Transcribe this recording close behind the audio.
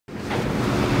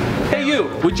you?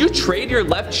 Would you trade your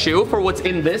left shoe for what's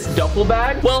in this duffel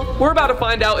bag? Well, we're about to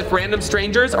find out if random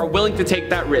strangers are willing to take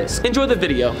that risk. Enjoy the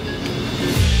video.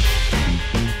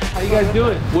 How you guys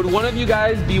doing? Would one of you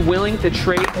guys be willing to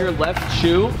trade your left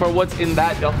shoe for what's in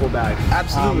that duffel bag?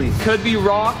 Absolutely. Could be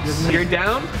rocks. You're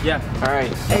down? Yeah. All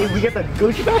right. Hey, we get the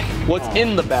Gucci bag? What's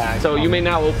in the bag? So you may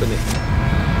now open it.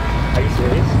 Are you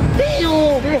serious?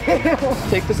 Damn.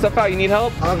 Take the stuff out. You need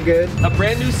help? I'm good. A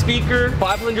brand new speaker,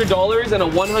 $500, and a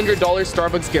 $100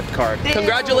 Starbucks gift card. Damn.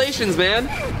 Congratulations, man.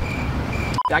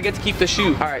 I get to keep the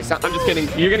shoe. All right, so I'm just kidding.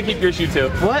 You're gonna keep your shoe too.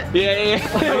 What? Yeah.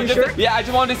 Are you sure? Yeah, I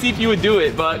just wanted to see if you would do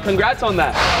it, but congrats on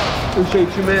that.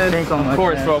 Appreciate you, man. Thanks so much. Of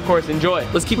course, man. bro, of course. Enjoy.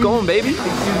 Let's keep going, baby. Excuse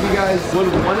me, guys. Would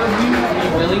one of you be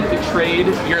willing to trade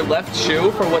your left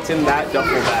shoe for what's in that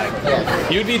duffel bag? Yeah.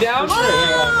 You'd be down? Sure,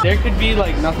 yeah. There could be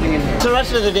like nothing in here. So the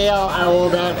rest of the day, I will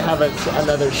not have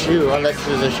another shoe unless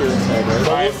there's a shoe inside, right?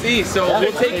 But we'll see. So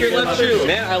we'll take your left shoe.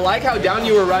 Man, I like how down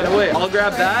you were right away. I'll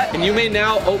grab that, and you may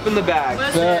now open the bag.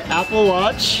 The Apple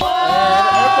Watch.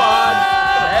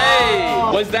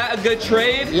 Hey, was that a good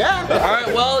trade? Yeah. All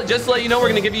right, well, just to let you know, we're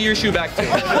gonna give you your shoe back too.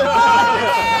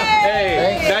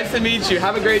 Hey, nice to meet you.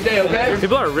 Have a great day, okay?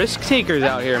 People are risk takers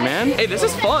out here, man. Hey, this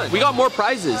is fun. We got more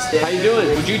prizes. How you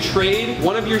doing? Would you trade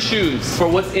one of your shoes for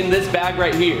what's in this bag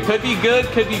right here? Could be good,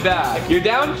 could be bad. You're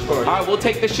down? Sure. All right, we'll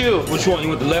take the shoe. Which one? You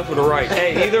want the left or the right?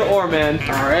 Hey, either or, man.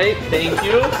 All right, thank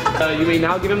you. You may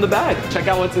now give him the bag. Check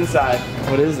out what's inside.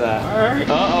 What is that? All right.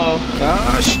 Uh-oh.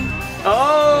 Gosh.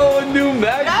 Oh, new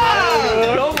mag.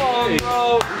 Come on,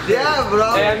 bro. Yeah,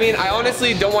 bro. Hey, I mean, I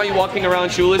honestly don't want you walking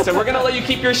around shoeless, and we're gonna let you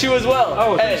keep your shoe as well.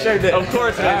 Oh, hey, sure did. Of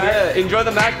course, man. Yeah. Enjoy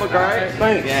the MacBook, all right?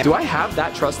 Thanks. Yeah. Do I have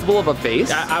that trustable of a face?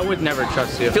 I would never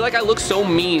trust you. I feel like I look so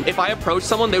mean. If I approach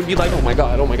someone, they would be like, oh my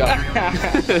god, oh my god.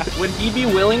 Would he be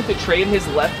willing to trade his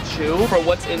left shoe for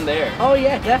what's in there? Oh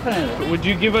yeah, definitely. Would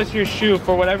you give us your shoe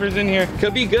for whatever's in here?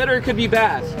 Could be good or it could be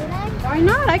bad. Why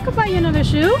not? I could buy you another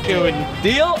shoe. Good.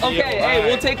 Deal? Okay, Deal, hey, right.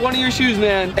 we'll take one of your shoes,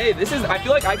 man. Hey, this is, I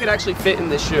feel like I could actually fit in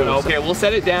this shoe. Okay, we'll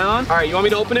set it down. All right, you want me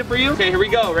to open it for you? Okay, here we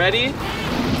go. Ready?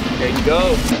 There you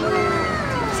go.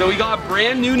 So we got a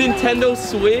brand new Nintendo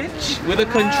Switch with a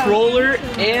controller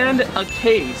and a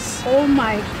case. Oh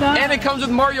my god. And it comes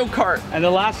with Mario Kart. And the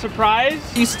last surprise?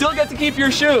 You still get to keep your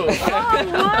shoe.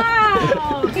 Oh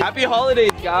wow. Happy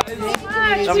holidays, guys.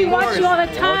 Nice. We watch you all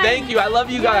the time. Oh, thank you. I love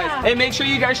you guys. Yeah. Hey, make sure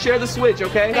you guys share the Switch,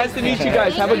 okay? Nice to meet you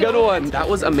guys. Have a good one. That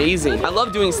was amazing. I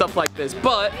love doing stuff like this,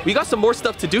 but we got some more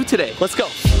stuff to do today. Let's go.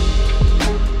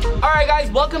 All right, guys,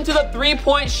 welcome to the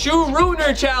 3-point shoe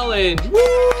ruiner challenge.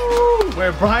 Woo!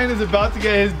 Where Brian is about to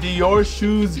get his Dior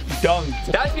shoes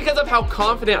dunked. That's because of how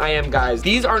confident I am, guys.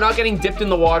 These are not getting dipped in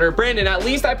the water. Brandon, at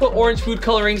least I put orange food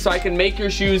coloring so I can make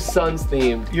your shoes Suns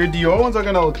themed. Your Dior ones are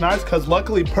gonna look nice because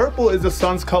luckily purple is the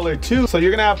Suns color too. So you're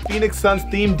gonna have Phoenix Suns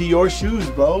themed Dior shoes,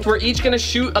 bro. We're each gonna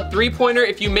shoot a 3-pointer.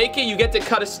 If you make it, you get to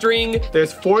cut a string.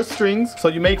 There's 4 strings, so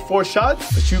you make 4 shots,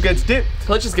 the shoe gets dipped.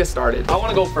 Let's just get started. I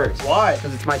wanna go first. Why?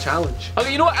 Because it's my challenge.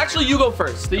 Okay, you know what? Actually, you go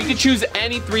first. So you can choose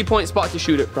any 3-point spot to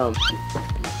shoot it from.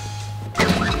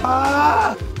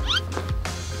 Ah!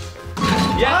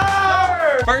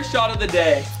 Yes, sir! First shot of the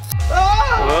day.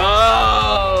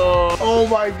 Ah! Whoa! Oh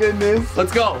my goodness.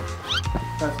 Let's go.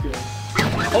 That's good.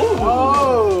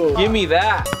 Oh! Give me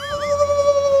that.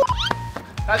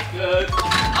 That's good.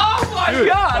 Oh my Dude,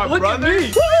 god! my Look brother? at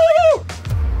me!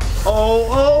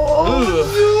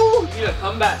 Oh. You need to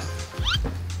come back.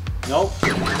 Nope.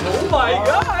 Oh my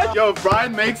god! Yo, if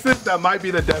Brian makes it, that might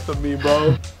be the death of me,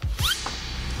 bro.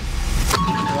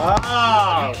 Wow.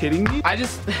 Are you kidding me? I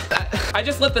just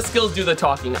let the skills do the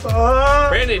talking.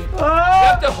 Brandon, you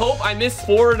have to hope I miss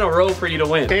 4 in a row for you to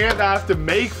win. And I have to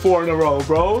make 4 in a row,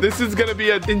 bro. This is gonna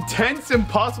be an intense,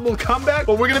 impossible comeback,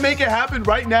 but we're gonna make it happen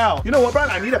right now. You know what,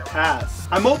 Brian? I need a pass.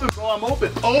 I'm open, bro. I'm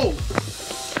open. Oh.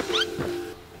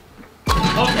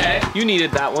 Okay. You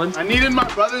needed that one. I needed my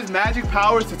brother's magic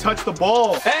powers to touch the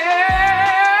ball.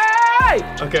 Hey!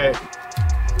 Okay.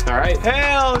 All right.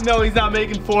 Hell no, he's not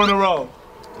making 4 in a row.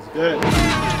 It's good.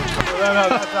 No,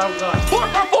 that's how it's done. 4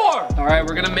 for 4. All right,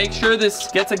 we're gonna make sure this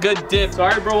gets a good dip.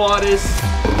 Sorry, bro, Otis.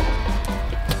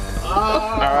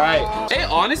 All right. Hey,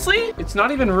 honestly, it's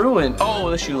not even ruined. Oh,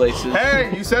 the shoelaces.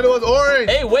 Hey, you said it was orange.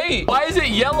 Hey, wait. Why is it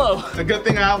yellow? It's a good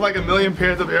thing I have like a million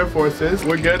pairs of Air Forces.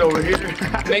 We're good over here.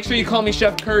 Make sure you call me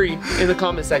Chef Curry in the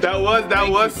comment section. That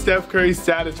was Steph Curry's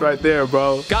status right there,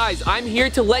 bro. Guys, I'm here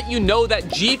to let you know that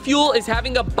G Fuel is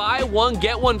having a buy one,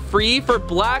 get one free for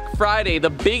Black Friday, the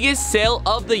biggest sale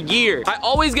of the year. I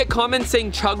always get comments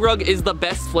saying Chug Rug is the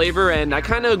best flavor, and I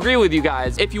kind of agree with you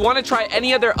guys. If you want to try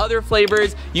any of their other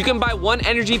flavors, you can buy one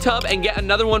energy tub and get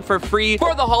another one for free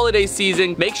for the holiday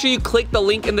season. Make sure you click the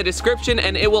link in the description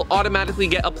and it will automatically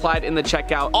get applied in the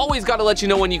checkout. Always gotta let you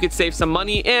know when you could save some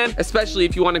money, and especially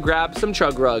if you want to grab some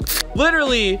chug rugs.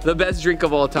 Literally the best drink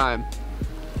of all time.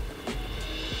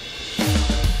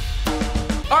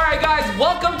 Alright guys,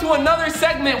 welcome to another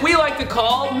segment we like to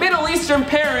call Middle Eastern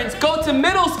Parents Go to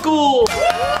Middle School.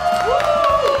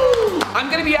 I'm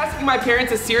gonna be asking my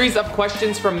parents a series of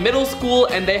questions from middle school,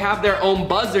 and they have their own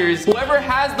buzzers. Whoever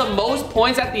has the most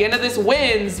points at the end of this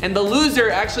wins, and the loser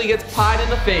actually gets pied in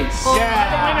the face.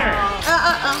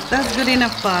 That's good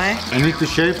enough pie. I need to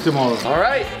shave tomorrow.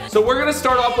 Alright, so we're gonna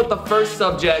start off with the first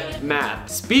subject, math.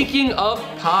 Speaking of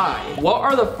pi, what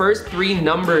are the first three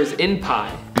numbers in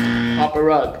pi? Papa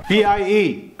Rug.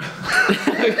 P-I-E.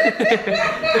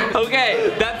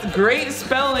 Okay, that's great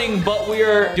spelling, but we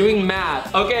are doing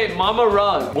math. Okay, Mama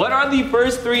Rug, what are the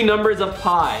first three numbers of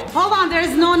pi? Hold on,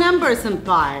 there's no numbers in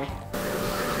pie.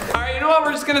 Alright, you know what?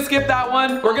 We're just gonna skip that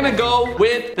one. We're gonna go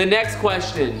with the next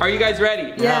question. Are you guys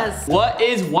ready? Yes. What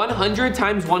is 100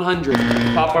 times 100?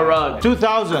 Papa Rug.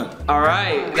 2,000.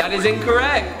 Alright, that is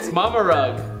incorrect. Mama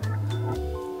Rug.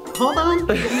 Hold on.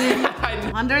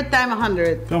 100 times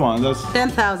 100. Come on, that's...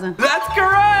 10,000. That's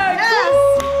correct! Yes!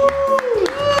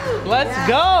 Let's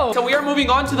go. So we are moving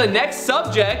on to the next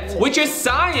subject, which is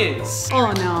science.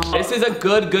 Oh no. This is a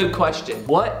good question.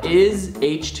 What is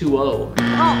H2O?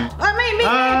 Oh, me.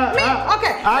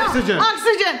 Okay. Oxygen. No,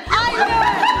 oxygen.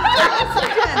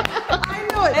 I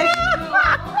knew it.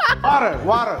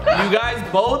 Water. You guys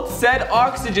both said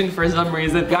oxygen for some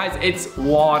reason. Guys, it's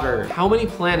water. How many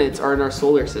planets are in our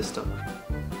solar system?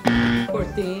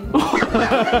 14.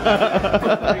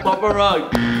 Papa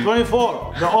Rug.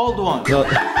 24. The old one.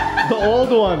 The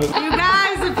old one. You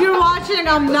guys, if you're watching,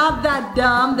 I'm not that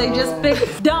dumb. They just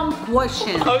picked dumb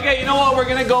questions. Okay, you know what? We're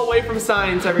gonna go away from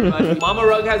science, everybody. Mama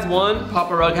Rug has 1,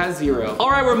 Papa Rug has 0. All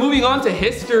right, we're moving on to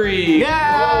history.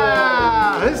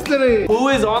 Yeah! History. Who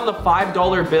is on the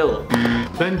 $5 bill?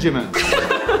 Benjamin.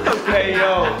 Hey,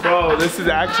 yo, bro, this is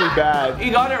actually bad.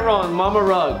 You got it wrong, Mama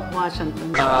Rug.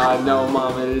 Washington. No,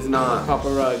 Mom, it is not. Papa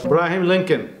Rug. Abraham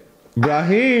Lincoln.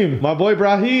 Brahim, my boy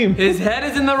Brahim. His head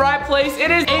is in the right place. It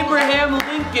is Abraham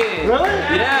Lincoln. Really?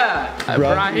 Yeah.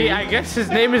 Brahim. I guess his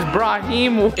name is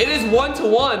Brahim. It is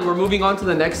 1-1. We're moving on to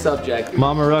the next subject.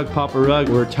 Mama Rug, Papa Rug,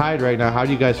 we're tied right now. How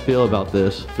do you guys feel about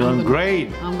this? Feeling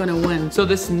great. I'm gonna win. So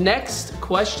this next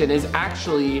question is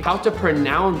actually how to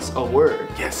pronounce a word.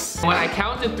 Yes. When I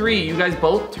count to 3, you guys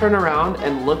both turn around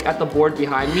and look at the board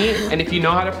behind me. And if you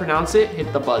know how to pronounce it,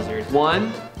 hit the buzzer.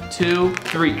 1, 2,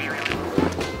 3.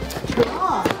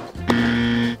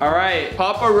 All right,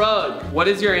 Papa Rug, what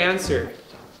is your answer?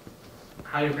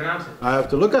 How do you pronounce it? I have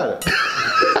to look at it.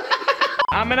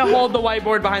 I'm gonna hold the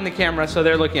whiteboard behind the camera so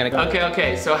they're looking at it.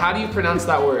 Okay, so how do you pronounce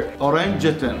that word?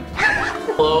 Orangeton.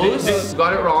 Close. You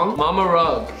got it wrong. Mama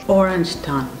Rug. Orange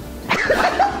ton.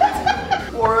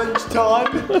 Orange ton.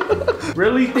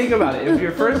 Really think about it. If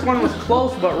your first one was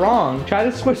close but wrong, try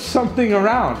to switch something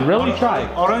around. Really try.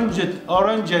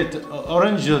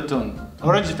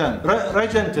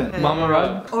 Regenton. Mama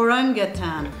Rug.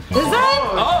 Orangutan. Is that?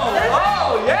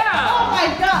 Oh, yeah. Oh my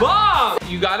God. Mom,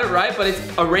 you got it right, but it's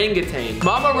orangutan.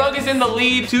 Mama Rug is in the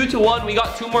lead, 2-1. We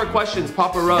got 2 more questions.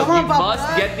 Papa Rug, Come on, you Papa must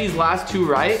Rug. get these last 2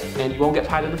 right, and you won't get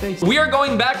pied in the face. We are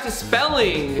going back to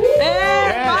spelling.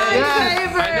 Hey, my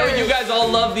favorite. I know you guys all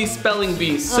love these spelling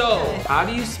bees. So, Okay. how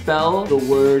do you spell the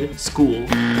word school?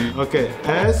 Okay.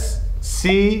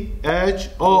 S-C-H-O-O-L.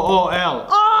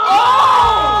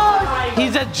 Oh!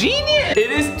 He's a genius.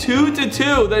 It is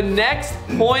 2-2. The next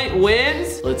point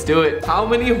wins. Let's do it. How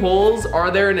many holes are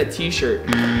there in a t-shirt?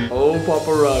 Oh, Papa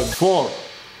Rug. 4.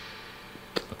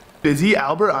 Is he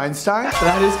Albert Einstein?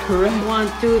 That is correct.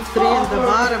 1, 2, 3, and the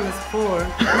bottom is 4.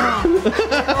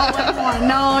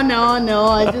 No. No.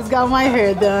 I just got my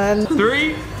hair done.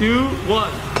 3, 2,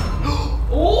 1.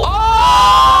 Oh!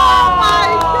 My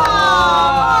God!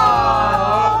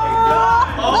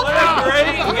 Oh, what a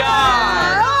great guy!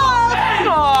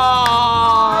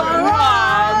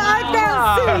 I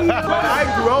can't see. When I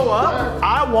grow up,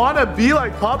 I want to be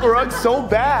like Papa Rug so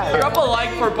bad. Drop a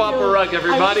like for Papa Rug,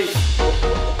 everybody.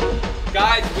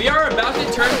 Guys, we're about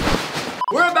to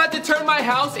turn my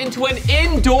house into an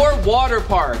indoor water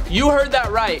park. You heard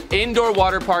that right. Indoor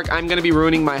water park. I'm gonna be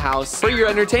ruining my house for your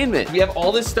entertainment. We have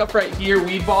all this stuff right here.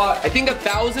 We bought, I think,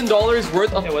 $1,000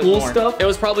 worth of pool stuff. It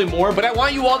was probably more, but I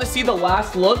want you all to see the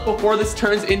last look before this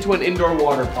turns into an indoor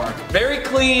water park. Very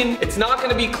clean. It's not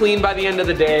gonna be clean by the end of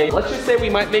the day. Let's just say we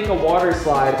might make a water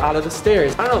slide out of the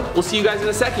stairs. I don't know. We'll see you guys in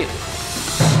a second.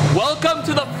 Welcome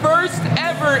to the first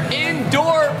ever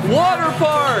indoor water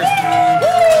park.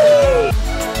 Woo!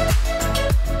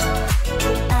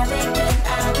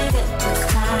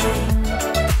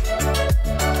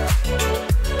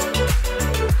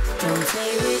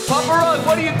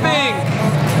 what do you think?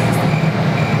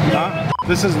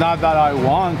 This is not that I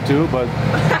want to, but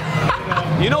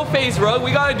You know FaZe Rug,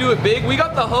 we gotta do it big. We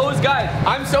got the hose, guys.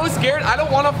 I'm so scared. I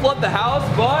don't want to flood the house,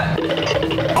 but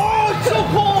oh, it's so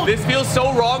cold. This feels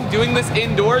so wrong doing this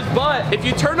indoors, but if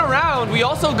you turn around, we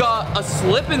also got a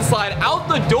slip and slide out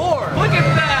the door. Look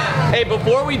at that. Hey,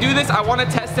 before we do this, I want to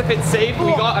test if it's safe.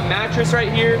 We got a mattress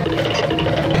right here.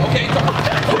 Okay,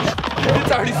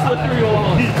 it's already slippery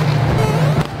along.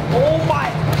 Oh my.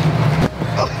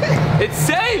 It's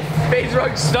safe! FaZe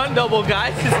Rug stunt double,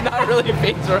 guys. It's not really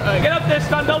FaZe Rug. Get up there,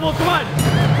 stunt double. Come on.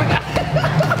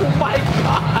 Oh my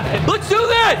god. Let's do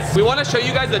this! We want to show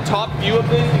you guys the top view of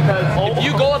this because if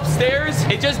you go upstairs,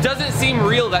 it just doesn't seem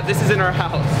real that this is in our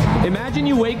house. Imagine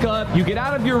you wake up, you get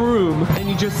out of your room, and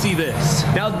you just see this.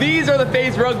 Now, these are the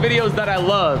FaZe Rug videos that I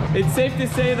love. It's safe to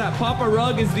say that Papa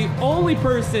Rug is the only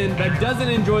person that doesn't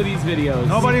enjoy these videos.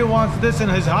 nobody wants this in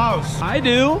his house. I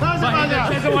do. But he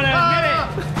just doesn't want to admit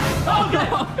it.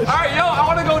 All right, yo, I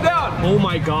want to go down. Oh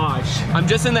my gosh. I'm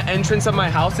just in the entrance of my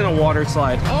house in a water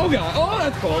slide. Oh god. Oh,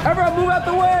 that's cool. Everyone move out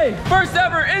the way. First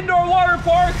ever indoor water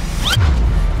park.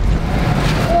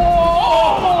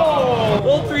 Oh!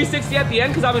 Little 360 at the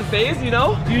end because I'm in FaZe, you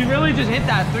know? You really just hit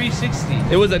that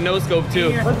 360. It was a no scope too.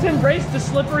 Let's embrace the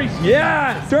slippery.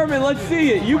 Yeah, Sherman, let's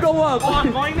see it. You go up. Oh,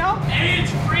 I'm going now? And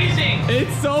it's freezing.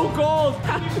 It's so cold.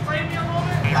 Can you spray me a little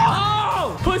bit?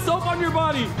 Oh! Put soap on your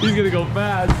body. He's gonna go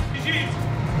fast.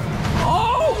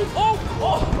 Oh! Oh!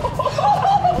 Oh!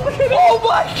 Oh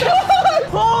my god!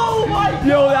 Oh my god!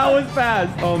 Yo, that was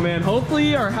fast. Oh man,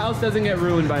 hopefully our house doesn't get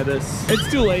ruined by this. It's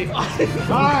too late. All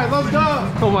right, let's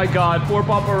go. Oh my god, poor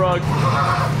Papa Rug.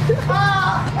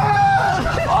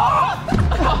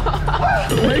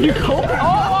 Where are you going?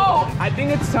 Oh! I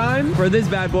think it's time for this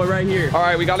bad boy right here. All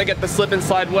right, we gotta get the slip and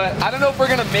slide wet. I don't know if we're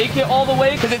gonna make it all the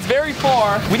way because it's very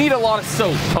far. We need a lot of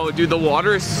soap. Oh, dude, the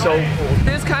water is so cold.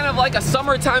 This is kind of like a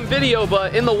summertime video,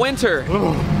 but in the winter.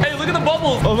 Hey, look at the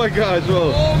bubbles. Oh my gosh,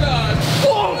 whoa. Oh god.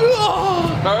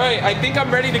 Oh. All right, I think I'm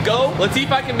ready to go. Let's see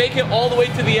if I can make it all the way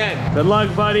to the end. Good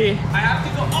luck, buddy. I have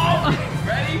to go. Oh,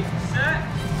 ready, set.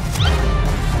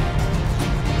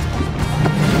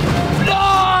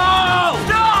 No!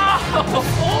 No!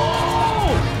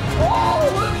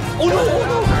 Oh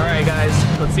no! All right, guys.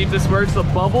 Let's see if this works. The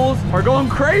bubbles are going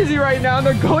crazy right now.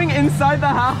 They're going inside the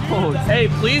house. Hey,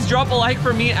 please drop a like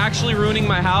for me actually ruining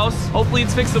my house. Hopefully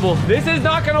it's fixable. This is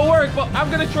not gonna work, but I'm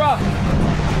gonna try.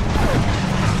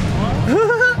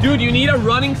 Dude, you need a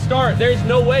running start. There's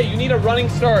no way. You need a running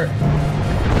start.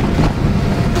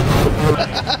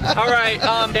 All right,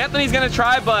 Anthony's gonna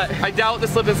try, but I doubt the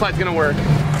slip and slide's gonna work.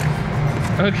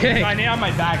 Okay. I need on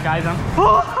my back, guys.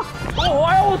 Oh,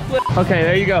 I almost slipped. Okay,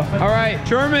 there you go. All right,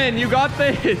 Sherman, you got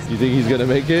this. You think he's gonna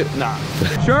make it? Nah.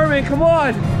 Sherman, come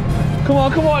on. Come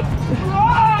on, come on.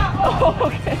 Oh,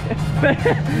 okay.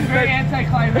 Very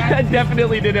anticlimactic. That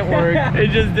definitely didn't work.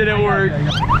 It just didn't work.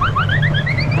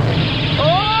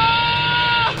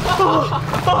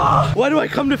 Why do I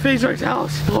come to FaZe Rug's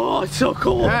house? Oh, it's so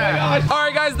cool. Oh my gosh. All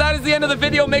right, guys, that is the end of the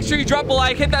video. Make sure you drop a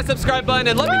like, hit that subscribe button,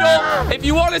 and let me know if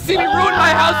you want to see me ruin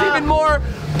my house even more.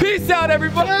 Peace out,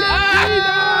 everybody.